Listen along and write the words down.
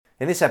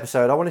In this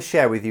episode, I want to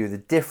share with you the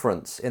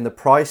difference in the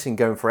pricing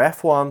going for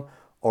F1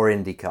 or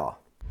IndyCar.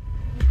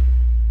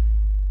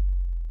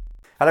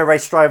 Hello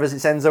race drivers,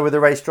 it's Enzo with the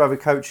Race Driver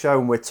Coach Show,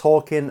 and we're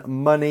talking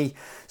money,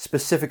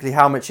 specifically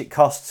how much it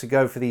costs to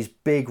go for these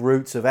big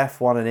routes of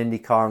F1 and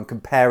IndyCar and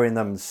comparing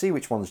them and see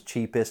which one's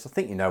cheapest. I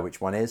think you know which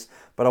one is,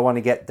 but I want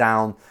to get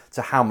down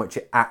to how much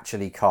it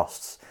actually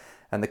costs.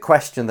 And the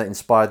question that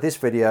inspired this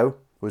video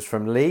was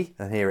from Lee,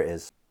 and here it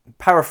is.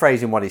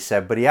 Paraphrasing what he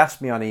said, but he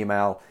asked me on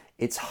email,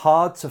 it's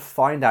hard to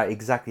find out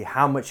exactly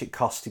how much it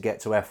costs to get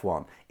to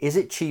F1. Is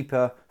it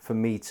cheaper for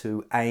me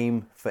to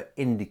aim for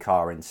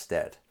IndyCar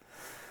instead?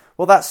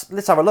 Well,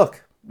 let's have a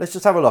look. Let's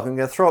just have a look. I'm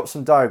going to throw up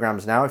some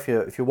diagrams now. If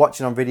you're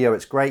watching on video,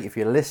 it's great. If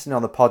you're listening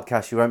on the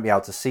podcast, you won't be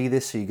able to see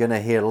this, so you're going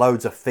to hear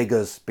loads of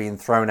figures being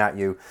thrown at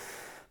you.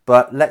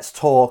 But let's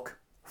talk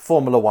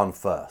Formula One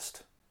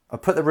first. I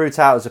put the route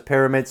out as a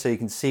pyramid so you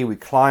can see we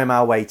climb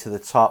our way to the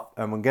top,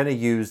 and we're going to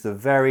use the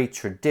very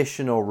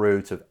traditional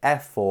route of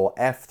F4,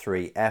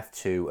 F3,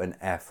 F2 and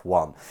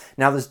F1.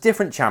 Now there's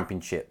different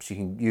championships you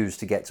can use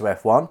to get to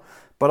F1,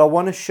 but I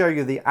want to show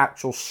you the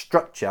actual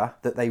structure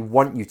that they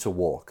want you to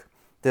walk,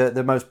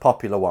 the most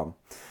popular one.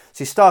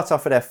 So you start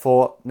off at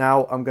F4.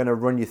 Now I'm going to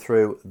run you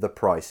through the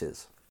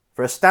prices.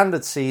 For a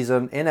standard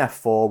season in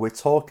F4, we're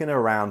talking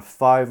around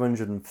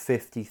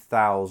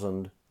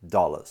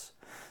 $550,000.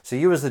 So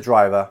you as the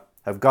driver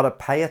have got to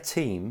pay a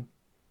team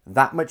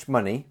that much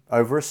money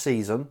over a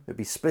season. It'd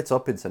be split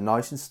up into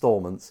nice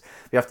installments.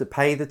 You have to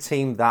pay the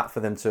team that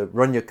for them to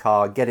run your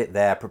car, get it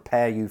there,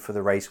 prepare you for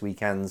the race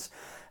weekends.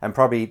 And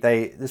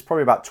there's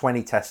probably about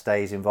 20 test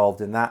days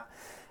involved in that.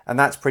 And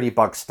that's pretty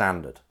bog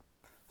standard.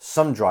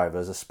 Some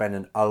drivers are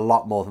spending a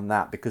lot more than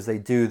that because they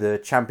do the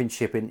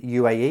championship in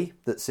UAE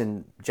that's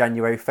in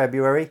January,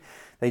 February.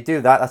 They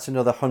do that. That's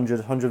another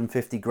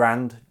 150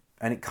 grand.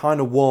 And it kind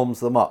of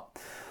warms them up.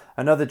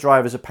 And other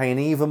drivers are paying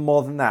even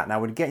more than that. Now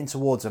we're getting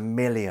towards $1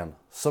 million.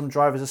 Some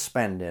drivers are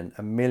spending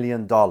 $1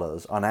 million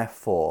on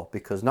F4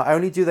 because not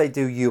only do they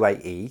do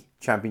UAE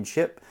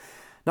Championship,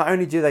 not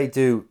only do they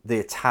do the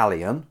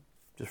Italian,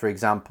 just for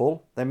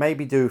example, they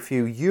maybe do a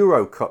few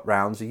Euro Cup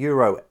rounds, a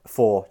Euro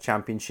 4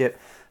 Championship,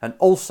 and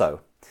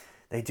also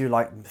they do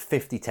like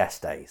 50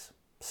 test days.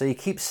 So you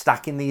keep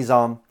stacking these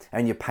on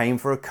and you're paying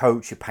for a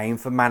coach, you're paying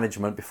for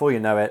management. Before you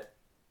know it,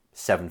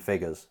 7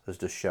 figures has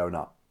just shown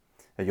up.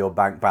 Your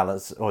bank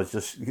balance, or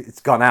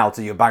it's gone out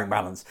of your bank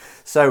balance.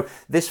 So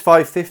this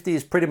 550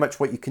 is pretty much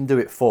what you can do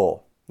it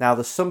for. Now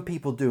there's some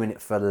people doing it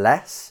for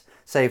less.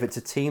 Say if it's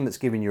a team that's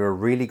giving you a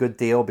really good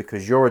deal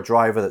because you're a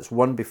driver that's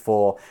won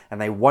before and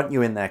they want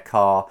you in their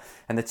car,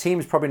 and the team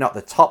is probably not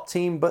the top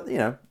team, but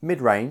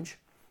mid-range,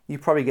 you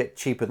probably get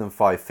cheaper than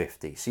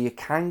 550. So you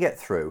can get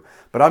through,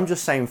 but I'm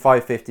just saying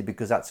 550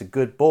 because that's a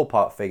good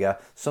ballpark figure,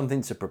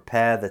 something to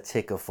prepare the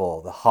ticker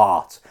for, the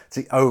heart,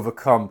 to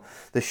overcome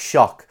the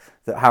shock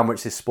that how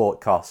much this sport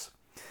costs.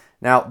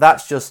 Now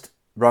that's just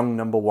rung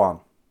number 1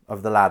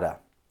 of the ladder,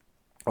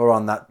 or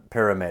on that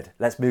pyramid.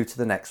 Let's move to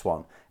the next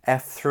one.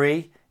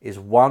 F3 is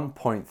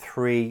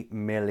 $1.3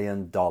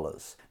 million.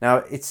 Now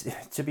it's,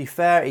 to be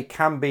fair, it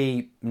can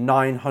be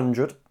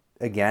 900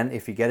 again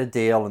if you get a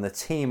deal and the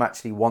team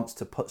actually wants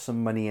to put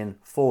some money in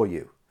for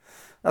you.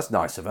 That's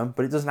nice of them,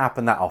 but it doesn't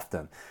happen that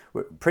often.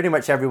 Pretty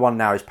much everyone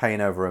now is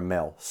paying over $1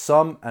 million.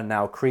 Some are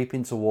now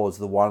creeping towards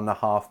the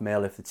 $1.5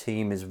 million if the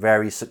team is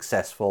very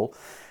successful.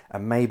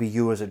 And maybe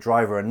you as a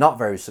driver are not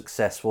very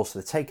successful, so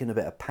they're taking a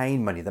bit of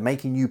pain money. They're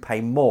making you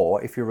pay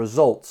more if your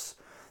results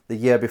the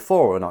year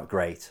before are not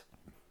great.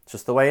 It's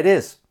just the way it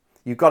is.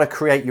 You've got to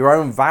create your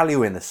own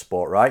value in this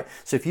sport, right?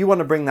 So if you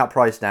want to bring that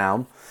price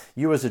down,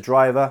 you as a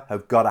driver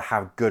have got to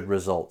have good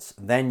results.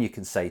 Then you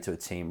can say to a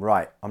team,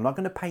 right, I'm not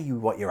going to pay you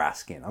what you're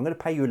asking. I'm going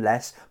to pay you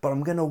less, but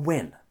I'm going to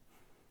win.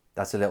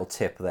 That's a little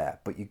tip there,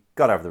 but you've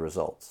got to have the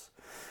results.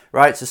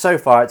 Right, so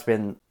far it's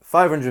been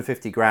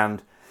 550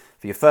 grand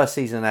for your first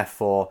season in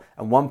F4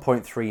 and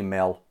 1.3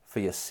 mil for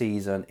your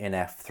season in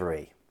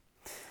F3.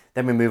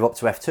 Then we move up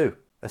to F2.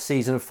 A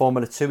season of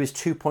Formula 2 is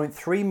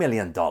 $2.3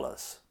 million.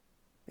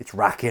 It's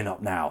racking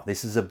up now.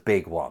 This is a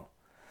big one.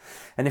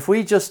 And if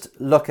we just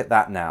look at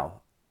that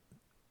now,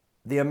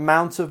 the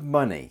amount of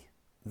money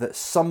that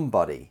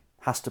somebody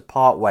has to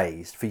part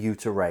ways for you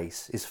to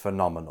race is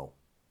phenomenal.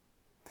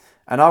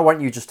 And I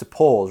want you just to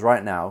pause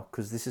right now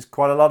because this is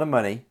quite a lot of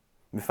money.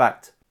 In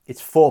fact,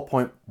 it's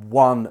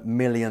 $4.1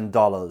 million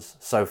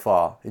so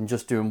far in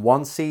just doing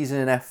one season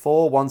in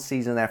F4, one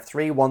season in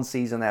F3, one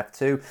season in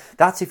F2.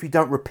 That's if you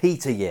don't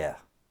repeat a year.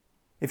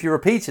 If you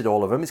repeated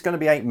all of them, it's going to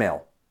be 8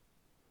 mil.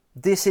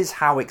 This is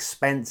how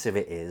expensive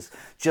it is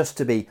just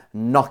to be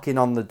knocking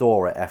on the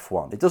door at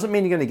F1. It doesn't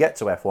mean you're going to get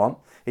to F1.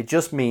 It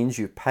just means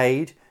you've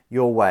paid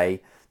your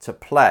way to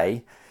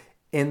play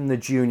in the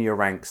junior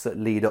ranks that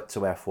lead up to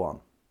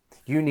F1.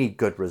 You need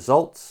good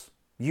results.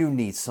 You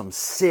need some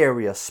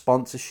serious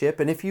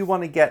sponsorship. And if you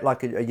want to get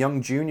like a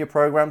young junior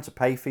program to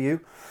pay for you,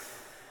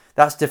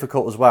 that's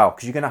difficult as well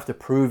because you're going to have to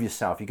prove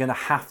yourself. You're going to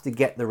have to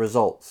get the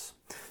results.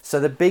 So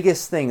the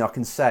biggest thing I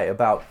can say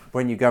about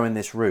when you go in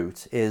this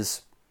route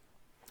is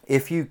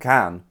if you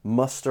can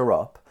muster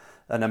up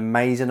an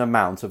amazing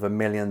amount of $1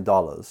 million,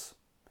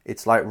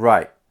 it's like,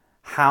 right,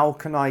 how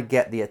can I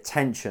get the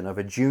attention of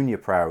a junior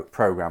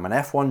program, an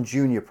F1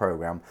 junior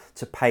program,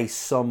 to pay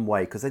some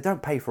way? Because they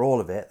don't pay for all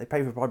of it. They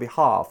pay for probably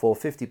half or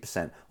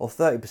 50% or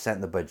 30%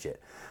 of the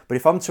budget. But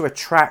if I'm to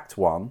attract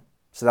one,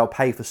 so they'll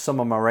pay for some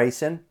of my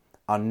racing,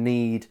 I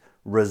need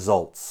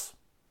results.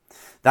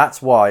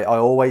 That's why I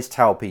always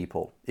tell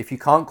people, if you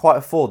can't quite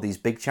afford these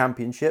big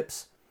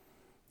championships,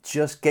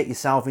 just get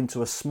yourself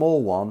into a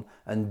small one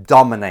and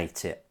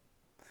dominate it.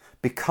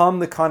 Become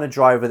the kind of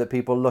driver that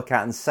people look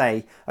at and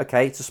say,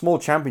 okay, it's a small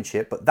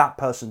championship, but that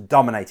person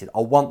dominated.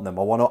 I want them.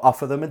 I want to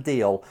offer them a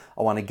deal.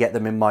 I want to get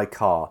them in my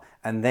car.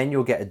 And then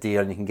you'll get a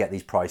deal and you can get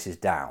these prices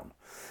down.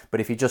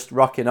 But if you're just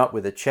rocking up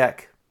with a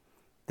check,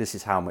 this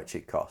is how much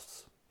it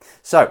costs.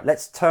 So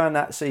let's turn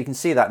that, so you can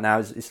see that now,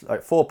 it's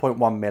like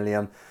 4.1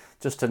 million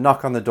just to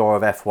knock on the door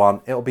of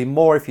F1. It'll be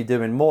more if you're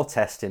doing more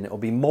testing. It'll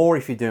be more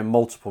if you're doing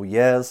multiple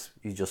years.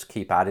 You just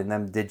keep adding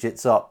them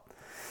digits up.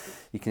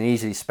 You can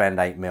easily spend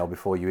 8 mil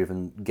before you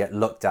even get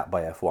looked at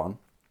by F1.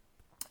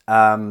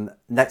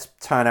 Let's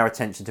turn our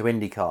attention to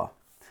IndyCar.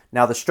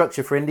 Now, the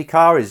structure for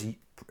IndyCar is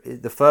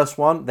the first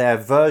one. Their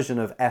version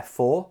of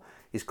F4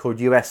 is called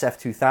USF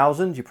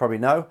 2000, you probably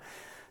know.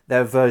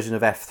 Their version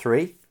of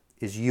F3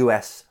 is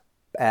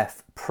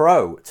USF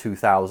Pro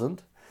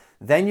 2000.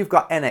 Then you've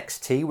got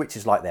NXT, which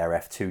is like their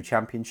F2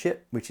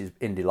 championship, which is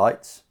Indy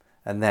Lights.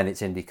 And then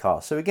it's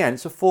IndyCar. So again,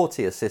 it's a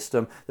 4-tier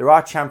system. There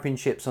are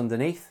championships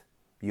underneath.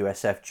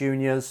 USF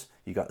Juniors,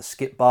 you got the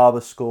Skip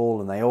Barber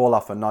School, and they all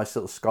offer nice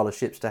little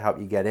scholarships to help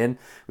you get in,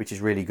 which is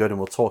really good, and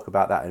we'll talk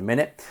about that in a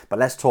minute. But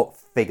let's talk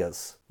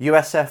figures.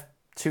 USF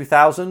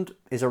 2000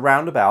 is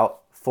around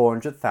about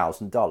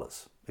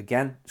 $400,000.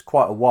 Again, it's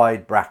quite a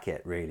wide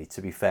bracket, really,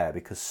 to be fair,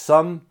 because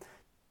some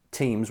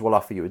teams will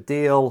offer you a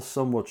deal,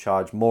 some will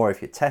charge more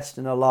if you're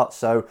testing a lot,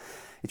 so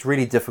it's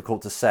really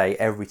difficult to say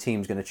every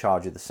team's going to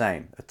charge you the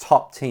same. A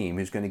top team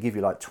who's going to give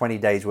you like 20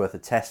 days worth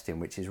of testing,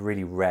 which is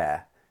really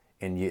rare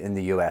in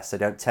the US. They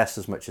don't test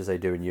as much as they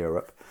do in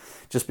Europe,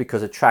 just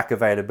because of track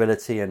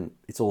availability and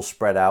it's all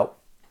spread out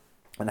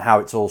and how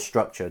it's all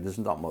structured. There's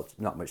not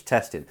much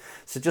testing.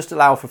 So just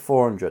allow for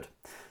 400.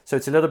 So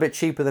it's a little bit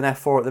cheaper than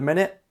F4 at the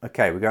minute.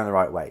 Okay, we're going the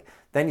right way.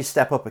 Then you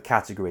step up a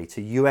category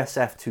to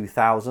USF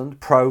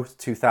 2000, Pro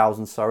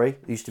 2000, sorry.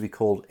 It used to be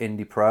called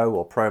Indy Pro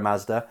or Pro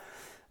Mazda.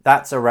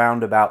 That's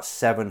around about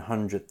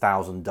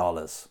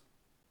 $700,000.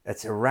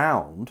 It's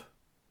around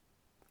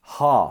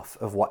half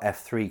of what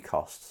F3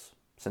 costs.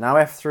 So now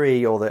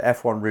F3 or the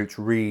F1 route's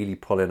really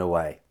pulling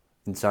away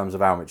in terms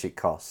of how much it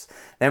costs.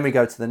 Then we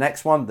go to the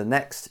next one, the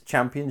Next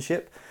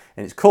Championship,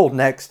 and it's called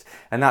Next,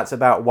 and that's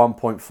about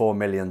 $1.4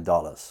 million.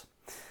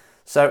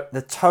 So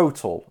the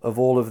total of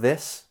all of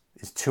this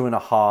is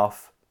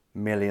 $2.5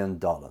 million.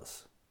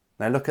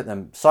 Now look at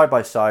them side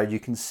by side. You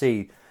can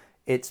see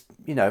it's,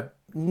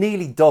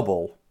 nearly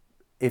double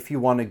if you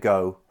want to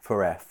go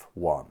for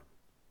F1.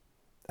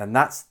 And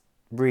that's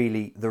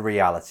really the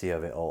reality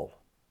of it all.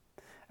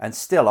 And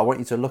still, I want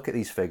you to look at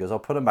these figures. I'll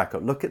put them back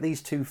up. Look at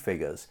these two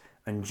figures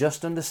and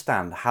just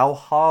understand how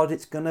hard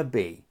it's going to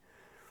be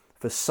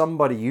for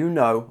somebody you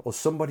know or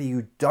somebody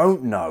you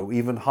don't know,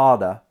 even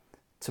harder,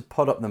 to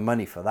put up the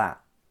money for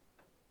that.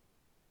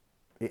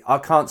 I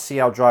can't see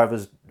how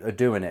drivers are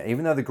doing it.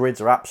 Even though the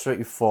grids are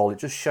absolutely full, it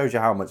just shows you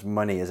how much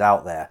money is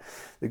out there.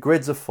 The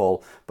grids are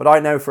full. But I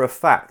know for a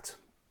fact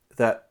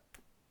that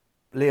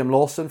Liam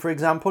Lawson, for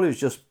example, who's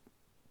just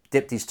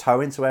dipped his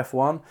toe into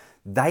F1,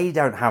 they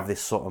don't have this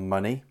sort of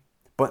money,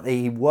 but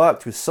he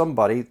worked with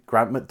somebody,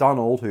 Grant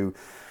McDonald, who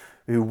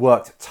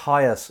worked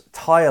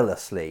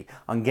tirelessly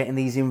on getting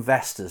these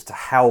investors to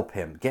help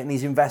him, getting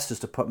these investors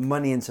to put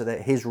money into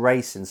his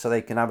racing so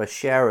they can have a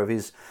share of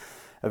his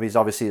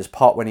obviously his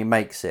pot when he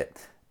makes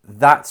it.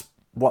 That's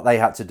what they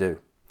had to do.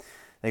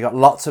 They got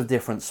lots of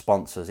different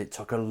sponsors. It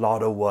took a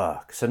lot of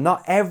work. So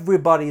not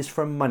everybody is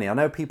from money. I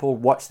know people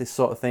watch this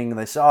sort of thing and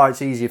they say, oh,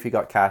 it's easy if you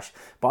got cash.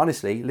 But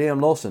honestly,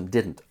 Liam Lawson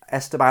didn't.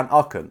 Esteban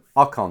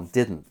Ocon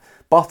didn't.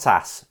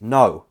 Bottas,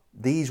 no.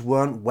 These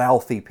weren't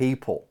wealthy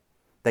people.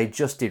 They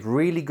just did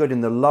really good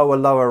in the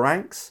lower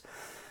ranks.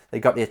 They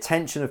got the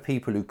attention of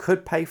people who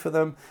could pay for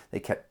them. They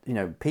kept,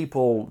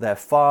 people, their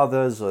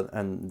fathers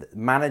and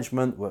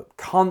management were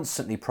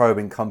constantly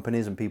probing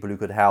companies and people who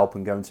could help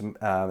and going to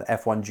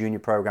F1 junior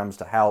programs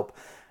to help.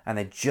 And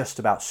they just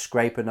about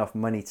scrape enough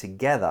money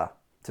together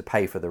to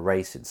pay for the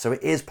racing. So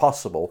it is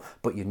possible,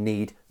 but you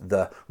need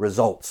the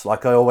results.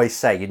 Like I always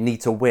say, you need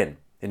to win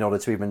in order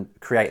to even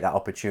create that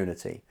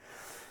opportunity.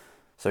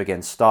 So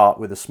again, start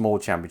with the small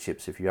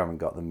championships if you haven't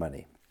got the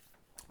money.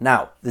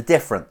 Now, the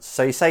difference.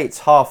 So you say it's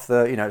half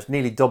the, it's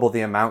nearly double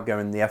the amount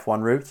going the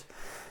F1 route.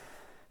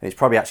 And it's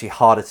probably actually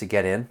harder to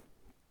get in.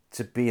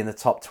 To be in the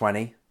top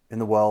 20 in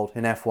the world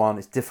in F1,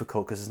 it's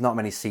difficult because there's not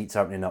many seats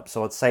opening up.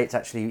 So I'd say it's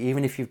actually,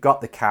 even if you've got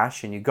the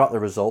cash and you've got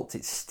the results,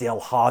 it's still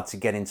hard to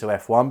get into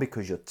F1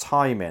 because your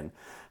timing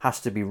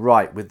has to be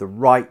right with the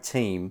right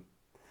team.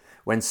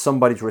 When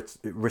somebody's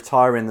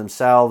retiring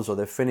themselves or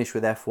they're finished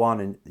with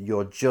F1 and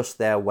you're just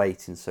there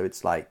waiting. So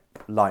it's like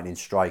lightning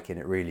striking.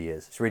 It really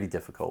is. It's really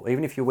difficult.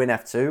 Even if you win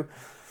F2,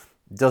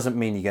 doesn't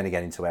mean you're going to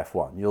get into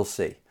F1. You'll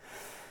see.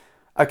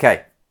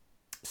 Okay,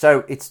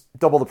 so it's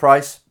double the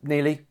price,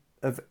 nearly,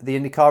 of the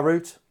IndyCar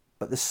route.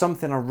 But there's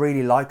something I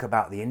really like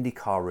about the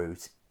IndyCar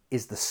route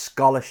is the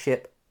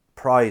scholarship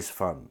prize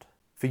fund.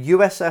 For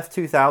USF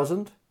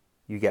 2000,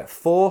 you get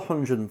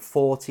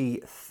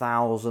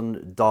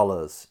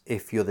 $440,000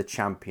 if you're the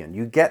champion.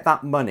 You get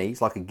that money,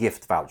 it's like a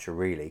gift voucher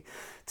really,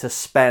 to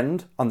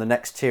spend on the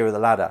next tier of the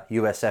ladder,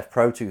 USF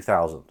Pro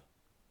 2000.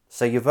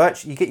 So you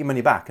get your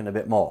money back and a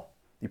bit more.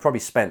 You probably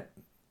spent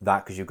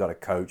that because you've got a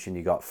coach and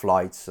you got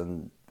flights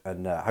and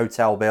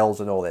hotel bills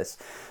and all this.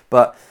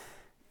 But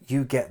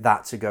you get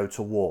that to go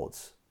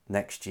towards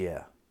next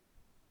year.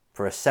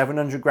 For a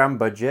 700 grand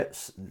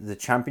budget, the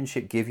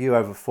championship give you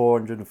over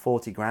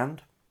 440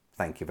 grand.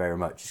 Thank you very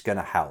much. It's going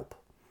to help.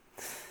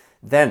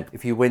 Then,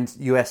 if you win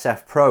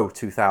USF Pro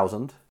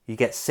 2000, you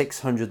get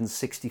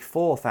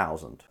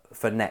 664,000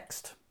 for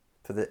next,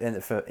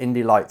 for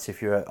Indy Lights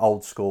if you're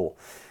old school.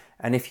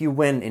 And if you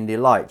win Indy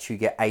Lights, you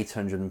get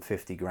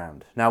 850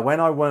 grand. Now,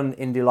 when I won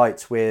Indy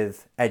Lights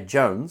with Ed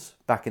Jones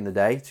back in the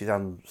day,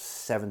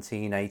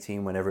 2017,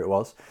 18, whenever it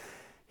was,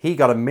 he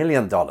got $1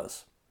 million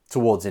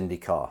towards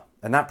IndyCar.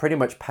 And that pretty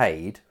much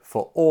paid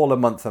for all a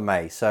month of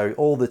May. So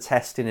all the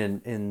testing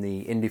in the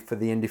Indy for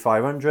the Indy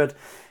 500,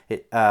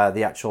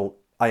 the actual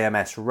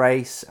IMS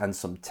race, and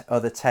some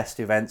other test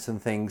events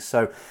and things.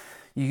 So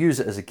you use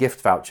it as a gift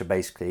voucher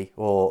basically,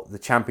 or the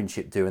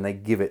championship do, and they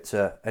give it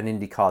to an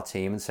IndyCar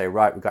team and say,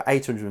 right, we've got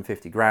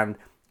 850 grand.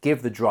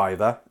 Give the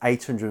driver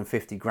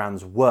 850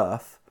 grand's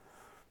worth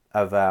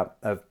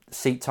of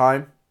seat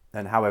time,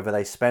 and however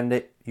they spend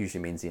it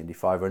usually means the Indy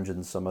 500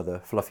 and some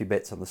other fluffy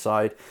bits on the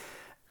side.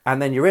 And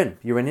then you're in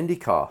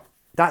IndyCar.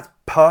 That's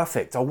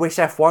perfect. I wish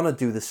F1 would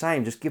do the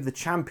same. Just give the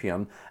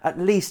champion at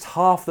least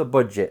half the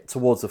budget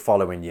towards the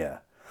following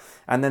year.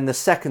 And then the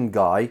second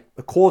guy,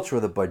 a quarter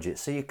of the budget.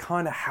 So you're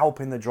kind of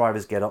helping the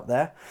drivers get up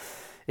there.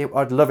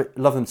 I'd love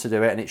them to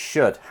do it, and it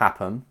should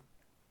happen.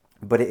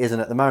 But it isn't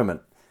at the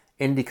moment.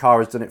 IndyCar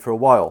has done it for a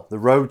while. The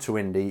Road to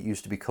Indy, it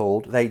used to be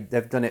called.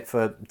 They've done it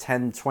for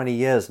 10, 20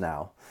 years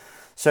now.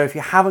 So if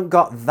you haven't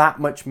got that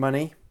much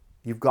money,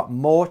 you've got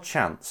more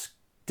chance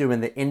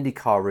doing the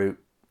IndyCar route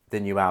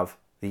than you have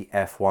the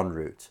F1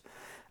 route.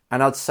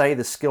 And I'd say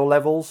the skill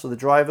levels of the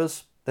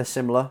drivers, they're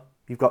similar.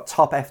 You've got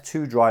top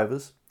F2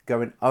 drivers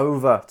going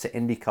over to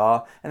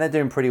IndyCar, and they're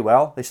doing pretty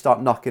well. They start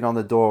knocking on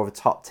the door of a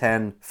top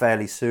 10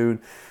 fairly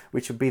soon,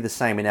 which would be the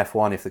same in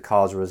F1 if the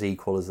cars were as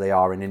equal as they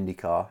are in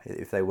IndyCar,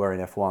 if they were in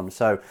F1.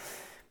 So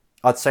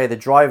I'd say the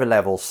driver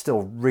level's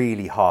still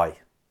really high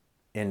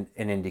in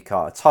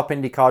IndyCar. A top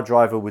IndyCar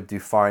driver would do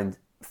fine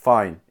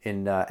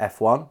in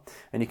F1,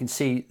 and you can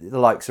see the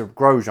likes of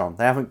Grosjean.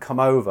 They haven't come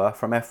over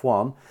from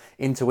F1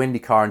 into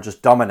IndyCar and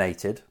just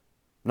dominated,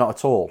 not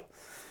at all.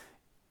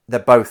 They're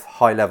both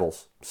high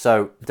levels,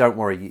 so don't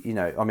worry.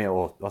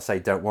 I'll say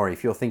don't worry.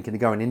 If you're thinking of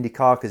going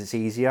IndyCar because it's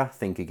easier,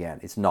 think again.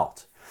 It's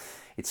not.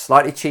 It's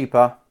slightly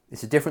cheaper.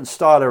 It's a different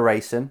style of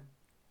racing.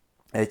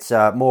 It's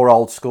more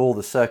old school.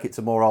 The circuits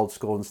are more old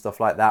school and stuff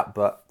like that,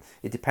 but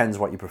it depends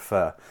what you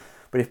prefer.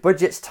 But if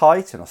budget's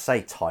tight, and I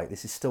say tight,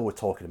 we're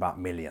talking about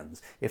millions.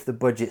 If the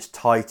budget's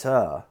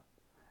tighter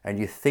and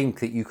you think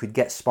that you could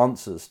get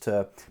sponsors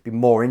to be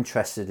more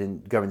interested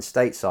in going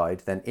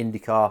stateside, then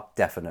IndyCar,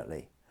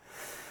 definitely.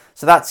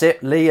 So that's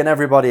it, Lee and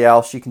everybody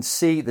else. You can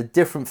see the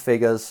different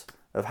figures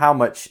of how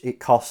much it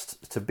costs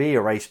to be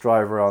a race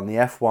driver on the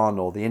F1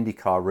 or the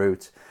IndyCar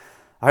route.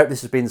 I hope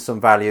this has been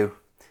some value.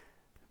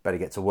 Better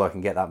get to work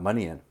and get that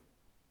money in.